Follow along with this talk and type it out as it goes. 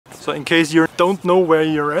So in case you don't know where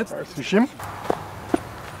you're at, RCSchim.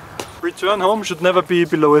 Return home should never be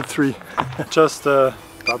below a 3. Just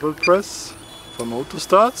double press for motor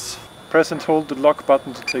starts. Press and hold the lock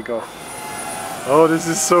button to take off. Oh, this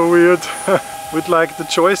is so weird. With like the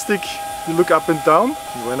joystick, you look up and down.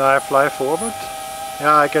 And when I fly forward,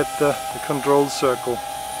 yeah, I get the control circle.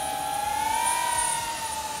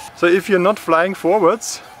 So if you're not flying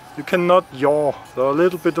forwards, you cannot yaw. So a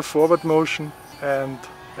little bit of forward motion and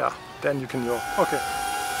yeah, then you can yaw. Okay.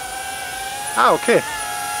 Ah, okay.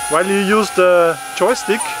 While you use the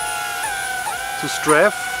joystick to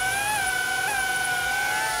strafe,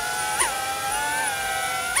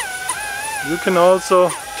 you can also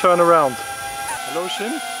turn around. Hello,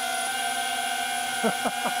 Schim.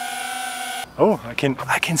 Oh,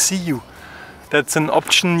 I can see you. That's an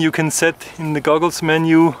option you can set in the goggles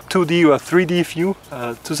menu, 2D or 3D view.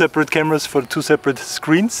 2 separate cameras for 2 separate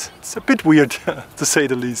screens. It's a bit weird, to say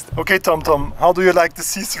the least. Okay, Tom, how do you like the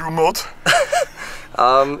see-through mode?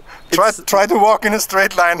 Try to walk in a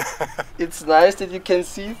straight line. It's nice that you can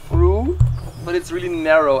see through, but it's really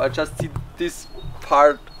narrow. I just see this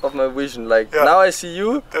part of my vision. Like, yeah. Now I see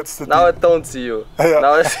you, now I don't see you. Yeah.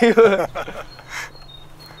 Now I see you.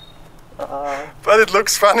 But it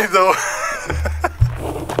looks funny though.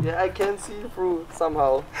 Yeah, I can see through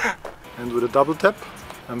somehow. And with a double tap,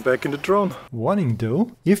 I'm back in the drone. Warning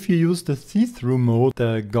though, if you use the see-through mode,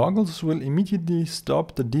 the goggles will immediately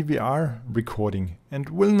stop the DVR recording and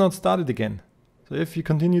will not start it again. So if you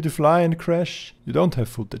continue to fly and crash, you don't have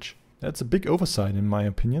footage. That's a big oversight in my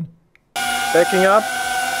opinion. Backing up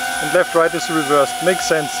and left-right is reversed. Makes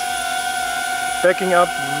sense. Backing up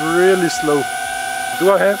really slow. Do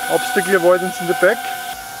I have obstacle avoidance in the back?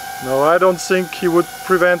 No, I don't think he would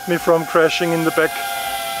prevent me from crashing in the back.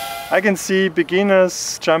 I can see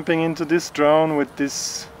beginners jumping into this drone with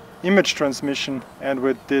this image transmission and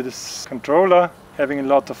with this controller having a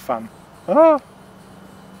lot of fun. Ah!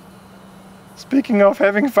 Speaking of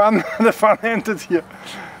having fun, the fun ended here.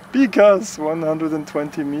 Because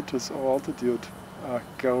 120 meters of altitude.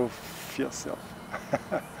 Go f yourself.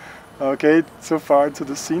 Okay, so far to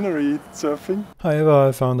the scenery surfing. However,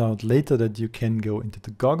 I found out later that you can go into the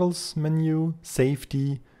goggles menu,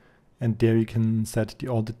 safety, and there you can set the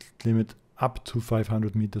altitude limit up to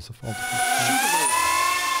 500 meters of altitude.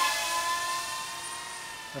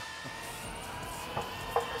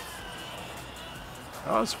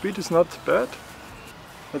 Our speed is not bad.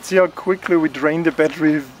 Let's see how quickly we drain the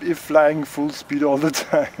battery if flying full speed all the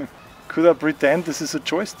time. Could I pretend this is a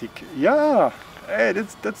joystick? Yeah! Hey,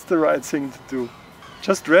 that's the right thing to do.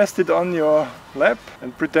 Just rest it on your lap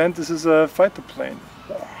and pretend this is a fighter plane.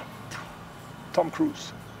 Tom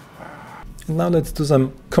Cruise. And now let's do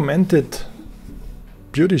some commented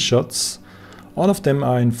beauty shots. All of them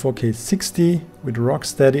are in 4K 60 with rock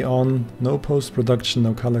steady on, no post-production,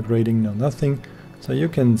 no color grading, no nothing. So you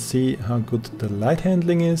can see how good the light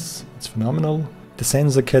handling is. It's phenomenal. The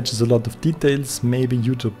sensor catches a lot of details. Maybe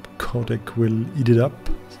YouTube codec will eat it up.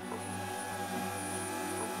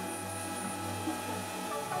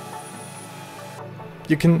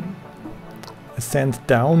 You can ascend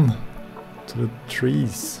down to the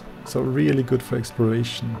trees, so really good for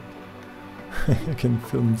exploration. You can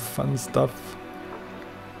film fun stuff.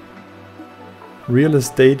 Real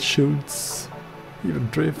estate shoots, even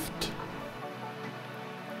drift.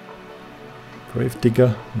 Grave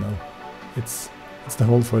digger? No, it's the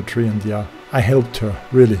hole for a tree, and yeah, I helped her,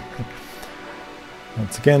 really.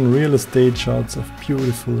 Once again, real estate shots of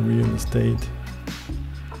beautiful real estate.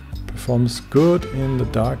 Performs good in the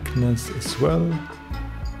darkness as well,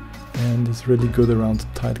 and is really good around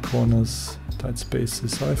tight corners, tight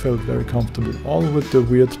spaces, so I felt very comfortable, all with the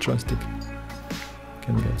weird joystick.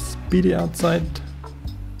 Can get speedy outside,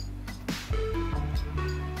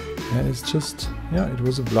 and it's just, yeah, it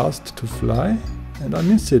was a blast to fly, and I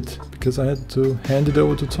miss it, because I had to hand it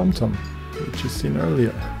over to TomTom, which is seen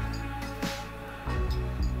earlier.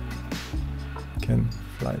 Can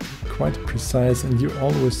fly quite precise, and you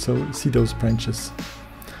always see those branches.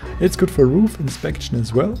 It's good for roof inspection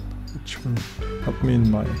as well, which will help me in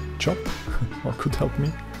my job, or could help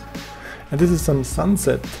me. And this is some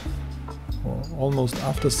sunset, or almost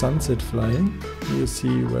after sunset flying. You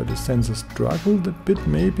see where the sensor struggled a bit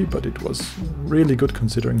maybe, but it was really good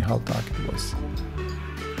considering how dark it was.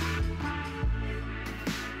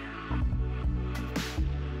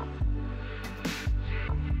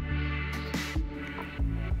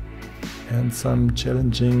 And some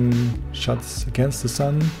challenging shots against the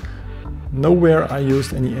sun. Nowhere I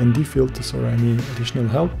used any ND filters or any additional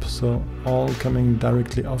help, so all coming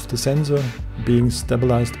directly off the sensor, being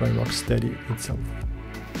stabilized by Rocksteady itself.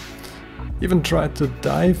 Even tried to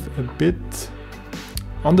dive a bit.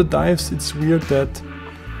 On the dives it's weird that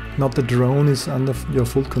not the drone is under your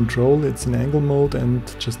full control, it's in angle mode and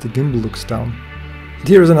just the gimbal looks down. And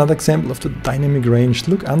here is another example of the dynamic range.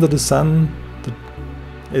 Look under the sun,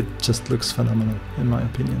 it just looks phenomenal in my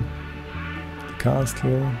opinion. The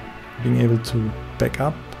castle, being able to back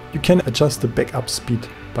up. You can adjust the backup speed,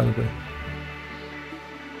 by the way.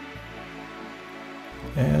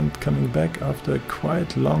 And coming back after a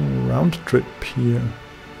quite long round trip here.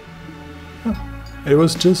 It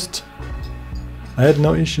was just... I had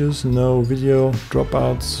no issues, no video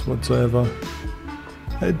dropouts whatsoever.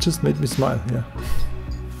 It just made me smile, yeah.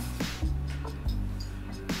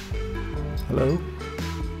 Hello?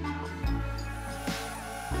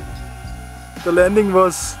 The landing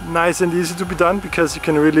was nice and easy to be done because you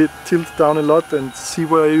can really tilt down a lot and see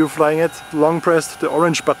where you're flying at. Long press the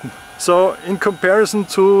orange button. So in comparison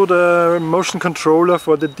to the motion controller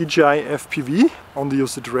for the DJI FPV, only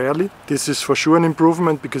use it rarely. This is for sure an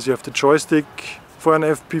improvement because you have the joystick. For an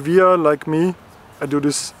FPVer like me, I do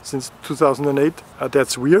this since 2008,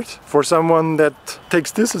 that's weird. For someone that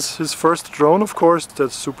takes this as his first drone, of course,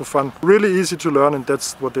 that's super fun. Really easy to learn and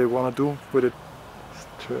that's what they want to do with it. Let's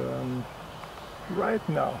turn right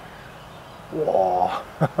now. Whoa!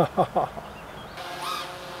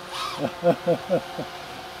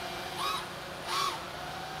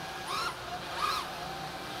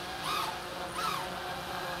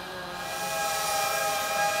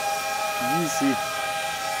 Easy.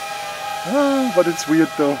 But it's weird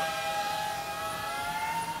though.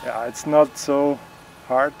 Yeah, it's not so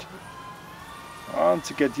hard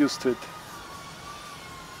to get used to it.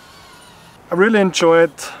 I really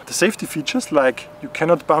enjoyed the safety features, like you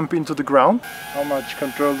cannot bump into the ground. How much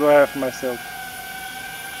control do I have myself?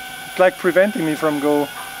 It's like preventing me from go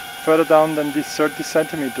further down than these 30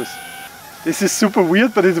 centimeters. This is super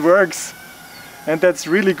weird, but it works. And that's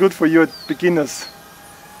really good for you at beginners.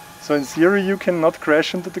 So in theory you cannot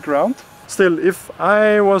crash into the ground. Still, if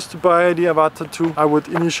I was to buy the Avata 2, I would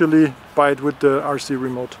initially buy it with the RC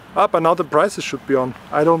remote. But now the prices should be on.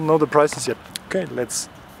 I don't know the prices yet. Okay, let's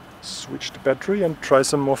switch the battery and try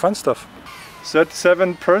some more fun stuff.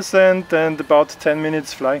 37% and about 10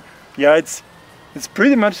 minutes flying. Yeah, it's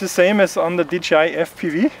pretty much the same as on the DJI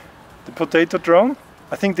FPV, the potato drone.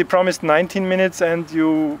 I think they promised 19 minutes and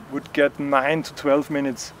you would get 9 to 12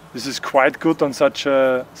 minutes. This is quite good on such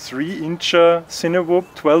a 3-incher Cinewhoop.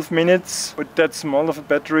 12 minutes with that small of a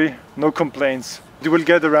battery, no complaints. You will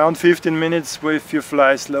get around 15 minutes if you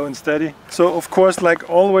fly slow and steady. So of course, like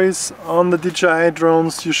always on the DJI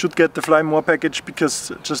drones, you should get the Fly More package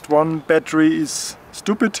because just one battery is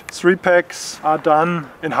stupid. 3 packs are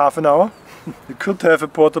done in half an hour. You could have a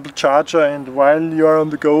portable charger and while you are on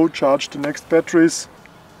the go, charge the next batteries.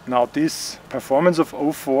 Now this performance of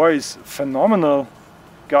 04 is phenomenal.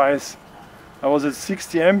 Guys, I was at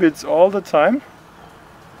 60 Mbits all the time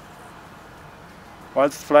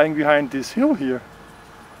whilst flying behind this hill here.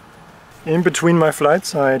 In between my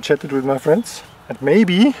flights I chatted with my friends and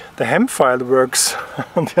maybe the ham file works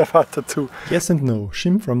on the Avata 2. Yes and no,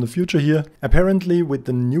 Schim from the future here. Apparently with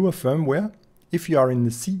the newer firmware, if you are in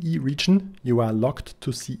the CE region, you are locked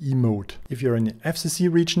to CE mode. If you're in the FCC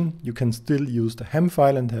region, you can still use the ham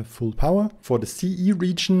file and have full power. For the CE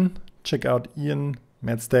region, check out Ian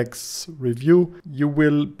Madstack's review. You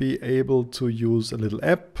will be able to use a little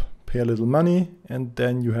app, pay a little money, and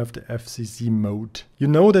then you have the FCC mode. You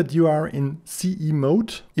know that you are in CE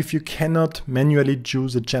mode if you cannot manually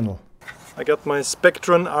choose a channel. I got my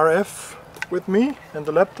Spectron RF with me and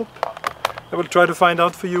the laptop. I will try to find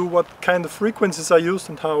out for you what kind of frequencies are used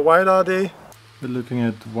and how wide are they. We're looking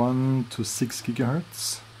at 1 to 6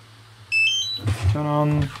 gigahertz. Turn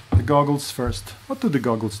on the goggles first. What do the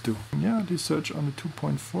goggles do? Yeah, they search on the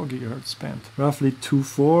 2.4 gigahertz band. Roughly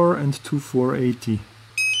 2.4 and 2.480.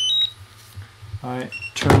 I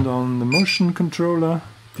turned on the motion controller.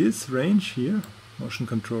 This range here, motion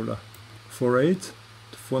controller, 4.8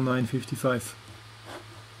 to 4.955.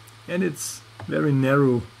 And it's very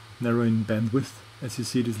narrow in bandwidth. As you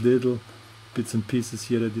see, these little bits and pieces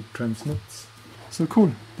here that it transmits. So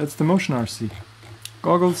cool, that's the motion RC.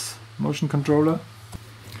 Goggles, motion controller.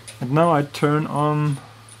 And now I turn on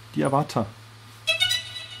the Avata.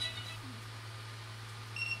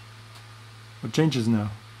 What changes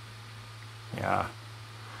now? Yeah.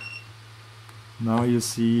 Now you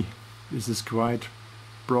see this is quite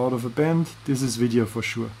broad of a band. This is video for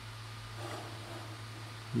sure.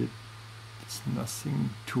 It's nothing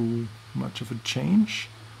too much of a change.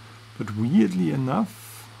 But weirdly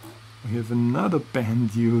enough, we have another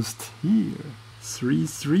band used here.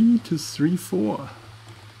 3.3 to 3.4.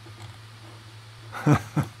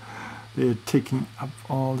 They're taking up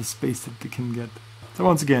all the space that they can get. So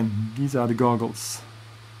once again, these are the goggles.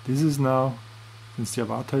 This is now, since the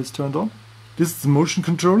Avata is turned on. This is the motion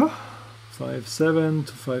controller. 5.7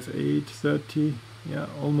 to 5.8, 30, yeah,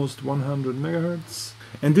 almost 100 megahertz.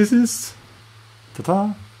 And this is,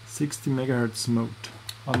 ta-ta, 60 megahertz mode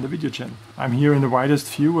on the video channel. I'm here in the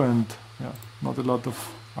widest view, and yeah, not a lot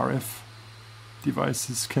of RF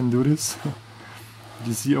devices can do this.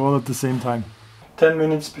 You see all at the same time. 10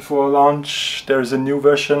 minutes before launch there is a new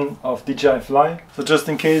version of DJI Fly. So just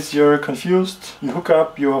in case you're confused, you hook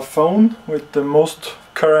up your phone with the most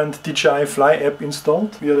current DJI Fly app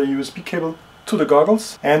installed via the USB cable to the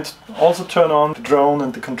goggles, and also turn on the drone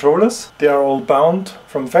and the controllers. They are all bound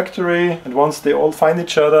from factory, and once they all find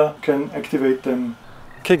each other, you can activate them.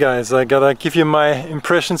 Okay guys, I gotta give you my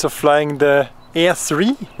impressions of flying the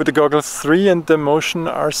Air3 with the Goggles3 and the Motion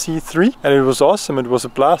RC3, and it was awesome. It was a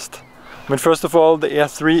blast. I mean, first of all, the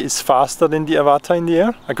Air3 is faster than the Avata in the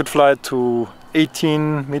air. I could fly it to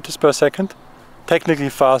 18 meters per second. Technically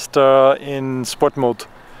faster in sport mode.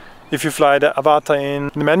 If you fly the Avata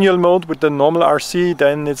in the manual mode with the normal RC,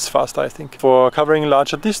 then it's faster, I think. For covering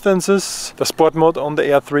larger distances, the sport mode on the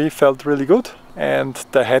Air3 felt really good. And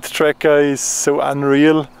the head tracker is so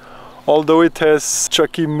unreal. Although it has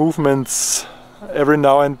jerky movements every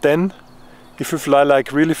now and then, if you fly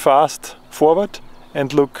like really fast forward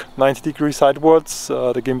and look 90 degrees sidewards,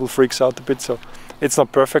 the gimbal freaks out a bit, so it's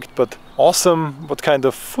not perfect, but awesome what kind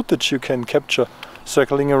of footage you can capture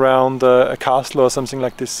circling around a castle or something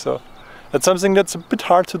like this. So that's something that's a bit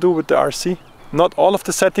hard to do with the RC. Not all of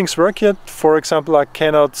the settings work yet. For example, I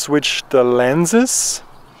cannot switch the lenses,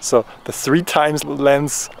 so the 3x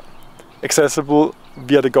lens accessible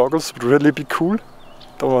via the goggles would really be cool.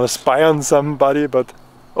 Don't want to spy on somebody, but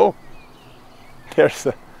oh, there's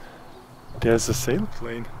a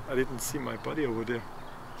sailplane. I didn't see my buddy over there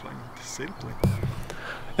flying the sailplane.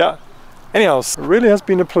 Yeah, anyhow, it really has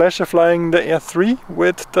been a pleasure flying the Air3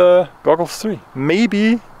 with the Goggles3.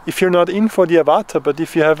 Maybe if you're not in for the Avata, but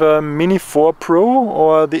if you have a Mini 4 Pro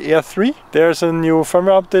or the Air3, there's a new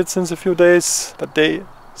firmware update since a few days that they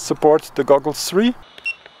support the Goggles3.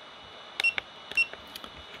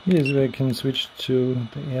 Here's where I can switch to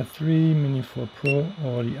the Air3, Mini 4 Pro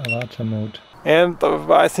or the Avata mode. And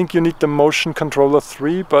I think you need the Motion Controller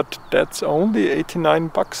 3, but that's only 89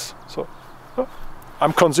 bucks. So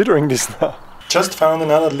I'm considering this now. Just found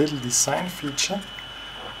another little design feature.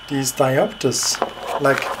 These diopters,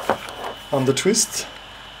 like on the twist,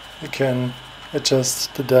 you can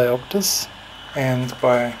adjust the diopters, and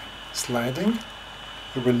by sliding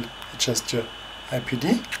you will adjust your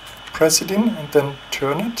IPD. Press it in and then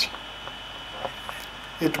turn it.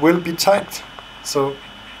 It will be tight, so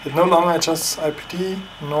it no longer adjusts IPD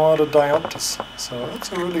nor the diopters. So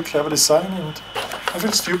it's a really clever design, and I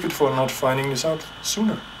feel stupid for not finding this out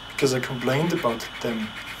sooner, because I complained about them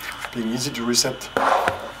being easy to reset.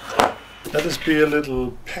 Let us be a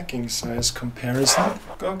little packing size comparison.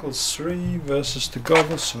 Goggles 3 versus the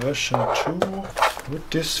Goggles version 2. Would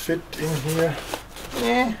this fit in here?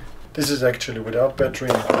 Yeah. This is actually without battery,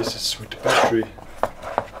 and this is with the battery.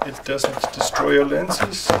 It doesn't destroy your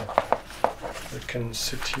lenses. It can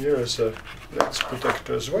sit here as a lens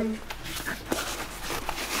protector as well.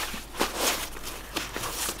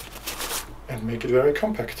 And make it very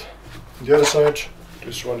compact. On the other side,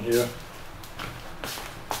 this one here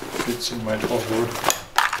fits in my onboard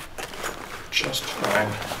just fine.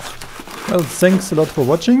 Well, thanks a lot for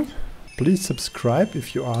watching. Please subscribe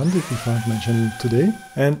if you aren't, if you found my channel today.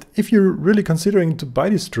 And if you're really considering to buy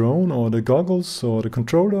this drone or the goggles or the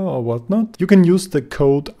controller or whatnot, you can use the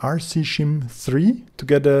code RCSchim3 to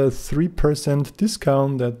get a 3%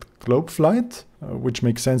 discount at Globeflight, which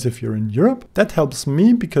makes sense if you're in Europe. That helps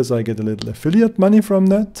me because I get a little affiliate money from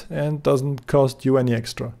that and doesn't cost you any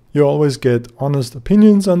extra. You always get honest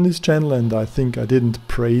opinions on this channel, and I think I didn't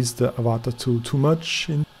praise the Avata 2 too much.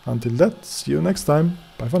 Until that, see you next time.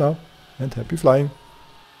 Bye for now. And happy flying!